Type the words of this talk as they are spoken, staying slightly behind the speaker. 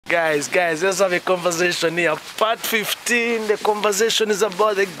Guys, let's have a conversation here. Part 15, the conversation is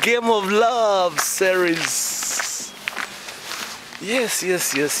about the Game of Love series. Yes.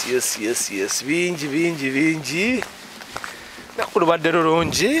 Bingi.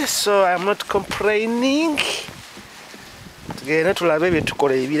 So I'm not complaining. Tugenda tulabe bye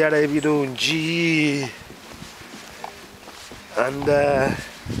tukola ebirala ebirungi. And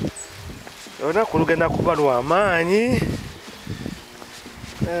olunaku lugenda kuba lwa maanyi.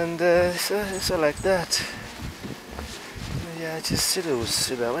 And so like that. Yeah, just sit. We're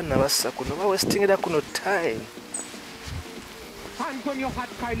wasting it kuno time. Hands on your heart,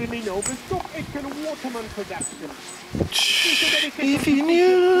 Kylie Minogue. Stop it and Waterman production. If you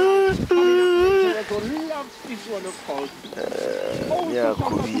knew. Love is one of course. Yeah,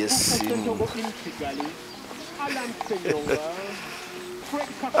 could be a sin.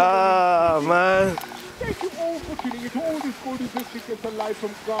 Ah, man. Thank you all for tuning into all these golden biscuits alive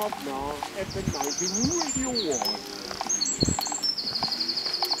from Gardner FM 90 Radio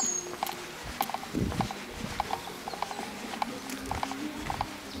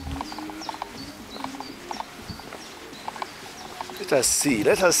 1. Let us see.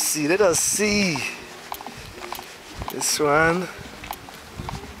 This one.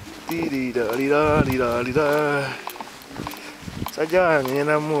 Saja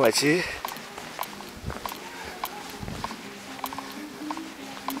ngena muachi.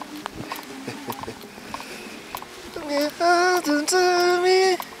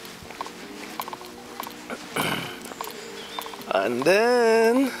 And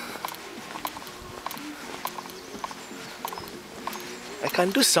then I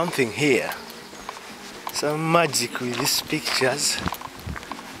can do something here, some magic with these pictures,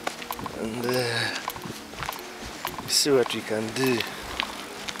 and see what we can do.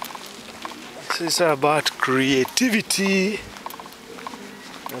 So it's all about creativity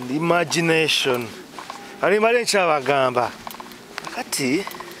and imagination. Alimale nkyabagamba kati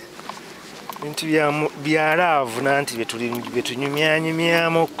bintu bya love nanti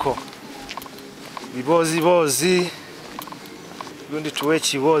byetunyumyanyumyamuko bibozibozi gundi tuwe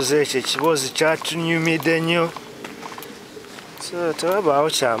ekibozi ekyo ekibozi kyatunyumidde nnyo, so tewabaawo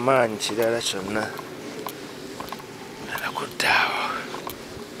kyamaanyi kirala kyonna. Nalakuddaawo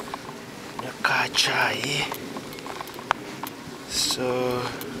nyakacaayi, so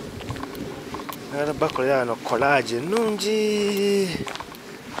nala bakolera wano collage ennungi.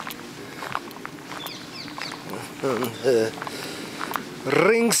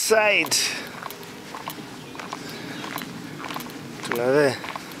 Ringside. You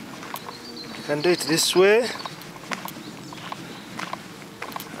can do it this way.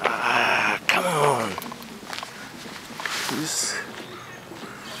 Come on. It's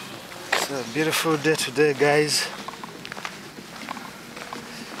a beautiful day today, guys.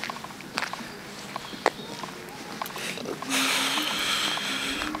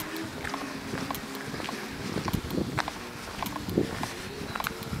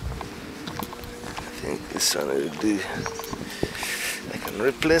 I think this one will do. I can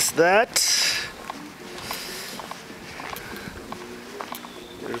replace that.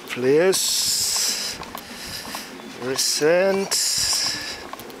 Replace. Recent.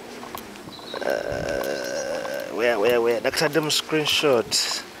 Where? That's a them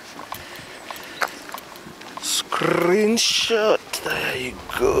screenshot. There you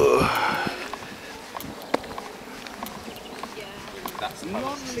go. That's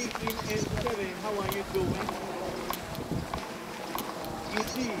Lonely in N7. How are you doing?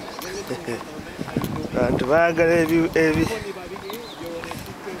 And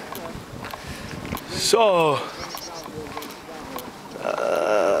so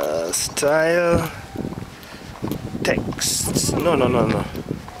style text no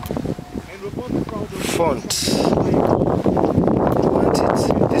font, want it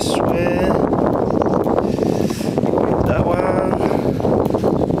this way, that one,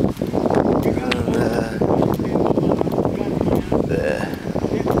 there.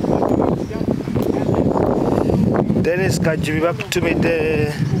 Dennis Kajibi back to me there.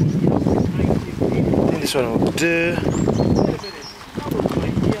 I think this one will do.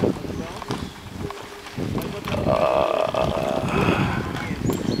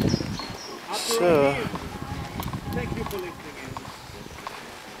 So thank you for listening in.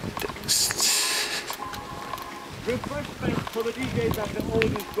 text. Refreshment for the DJs at the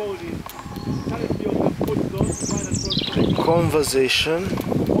oldies goldies. Courtesy of the food zone right across Conversation.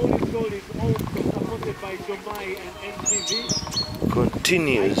 Oldies goldies also supported by Jomai and MTV.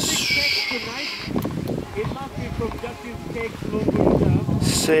 Continues. Tonight, it must be from Justin's Cakes local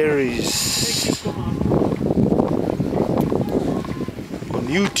Series. Thank you so much.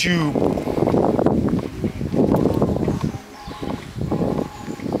 YouTube.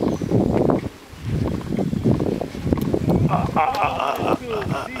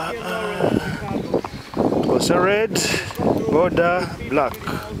 It was a red border black.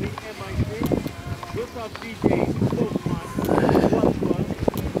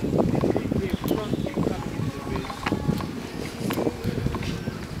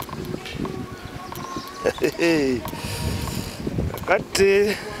 Hey,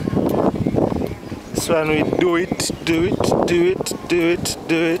 Kati. This one we do it.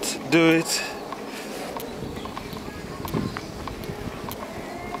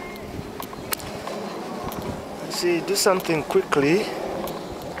 See, do something quickly,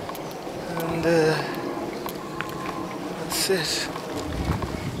 and that's it.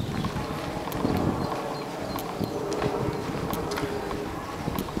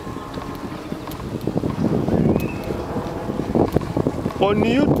 On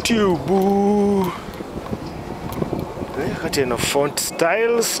YouTube. Kati eno font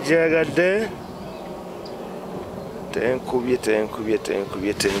styles jagadde. Tenkubye.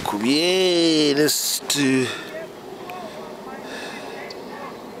 Let's do.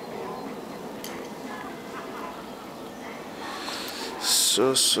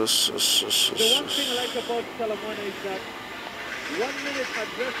 So. The one thing I like about Salamona is that 1 minute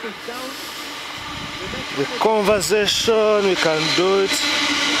address is down. The conversation, we can do it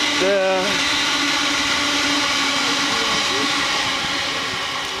there.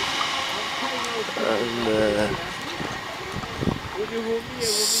 And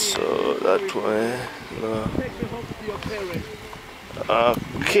so that way, no.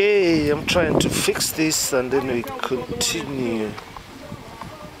 Okay, I'm trying to fix this and then we continue.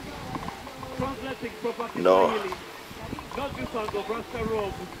 No. Not this one, the Rasta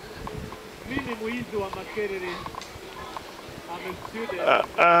Rob. Mimi Muizu wa Makerere. I'm a student.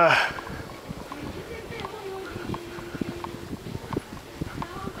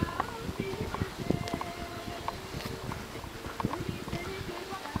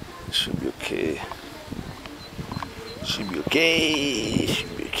 Should be okay.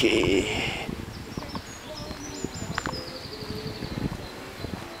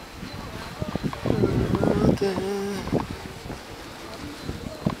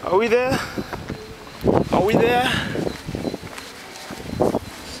 Are we there?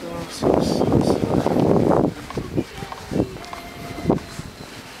 So.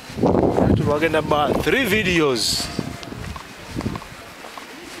 We're getting about 3 videos.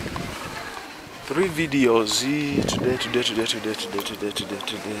 3 videos today.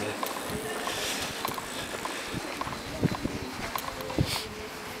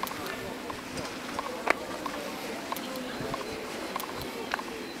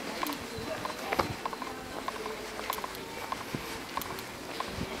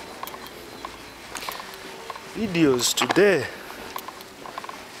 Videos today.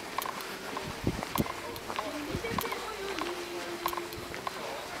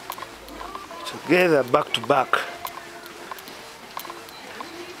 Together, back to back.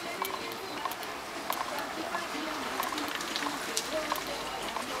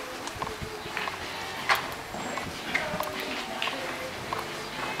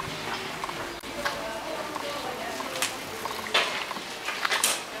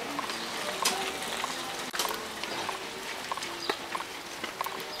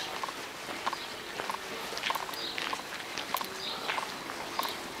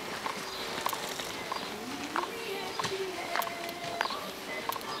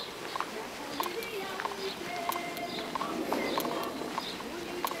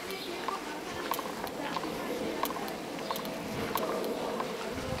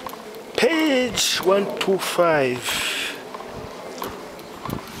 Page 125.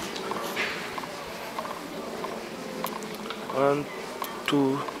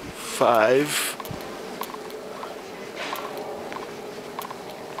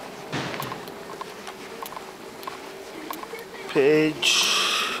 Page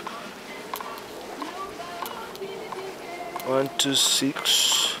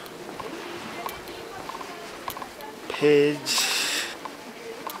 126. Page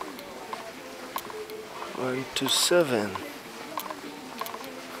 127.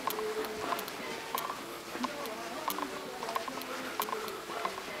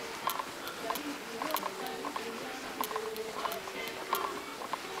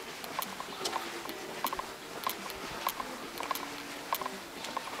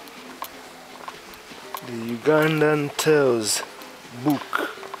 The Ugandan Tales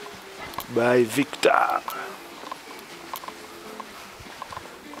book by Victor.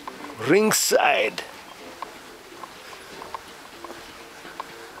 Ringside.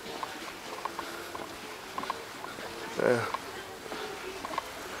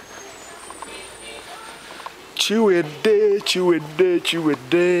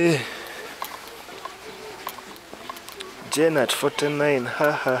 Chiwede. Jen at 49,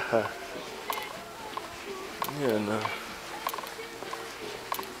 ha ha ha. You know,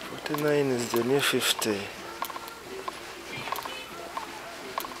 49 is the new 50.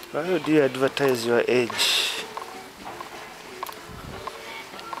 Why do you advertise your age?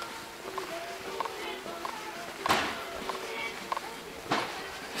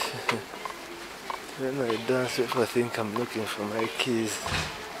 When I dance, people think I'm looking for my keys.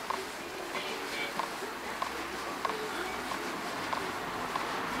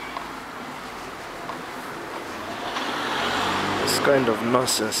 What kind of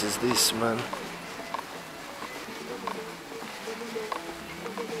nonsense is this, man?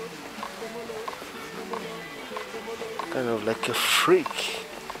 Kind of like a freak.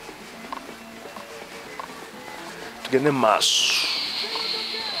 Tugende mass.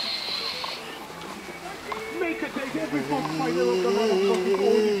 Make a take every box fighter of the motherfucking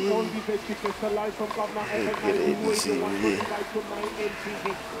oldest oldies educated alive from Governor Evan and Radio 125 to my MTV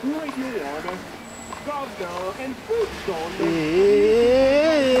Radio 1. Governor and Food Zone.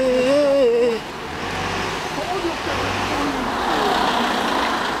 For all your favorite stories,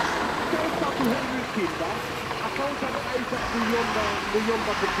 thanks out to Henry Kinder, accountant Isaac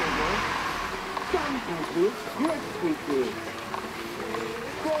Muyomba Potato, Sam Gugu, Greg Gugu,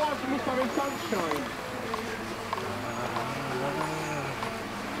 Boaz Mustafa Sunshine,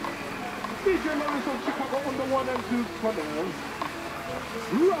 DJ Lawrence of Chicago on the 1 and 2 canals,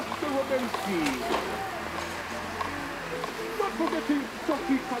 Rasta Robinski. Not forgetting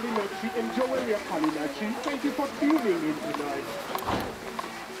Sophie Kalinachi and Joelia Kalinachi. Thank you for tuning in tonight.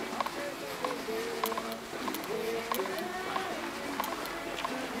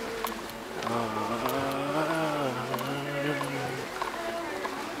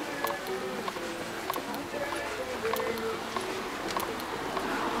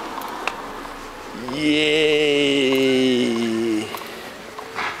 Yay!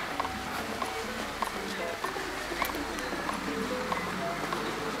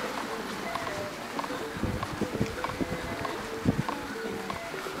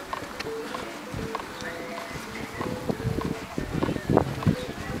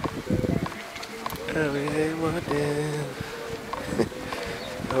 Everyday morning.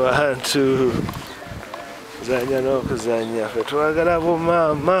 1, 2. Zanya n'okuzanya ffe twagala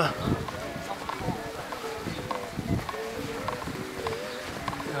bumaama.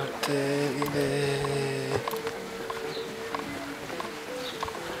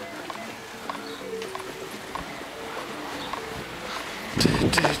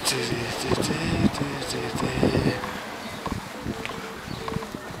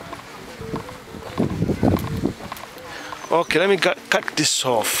 Okay, let me cut this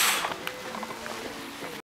off.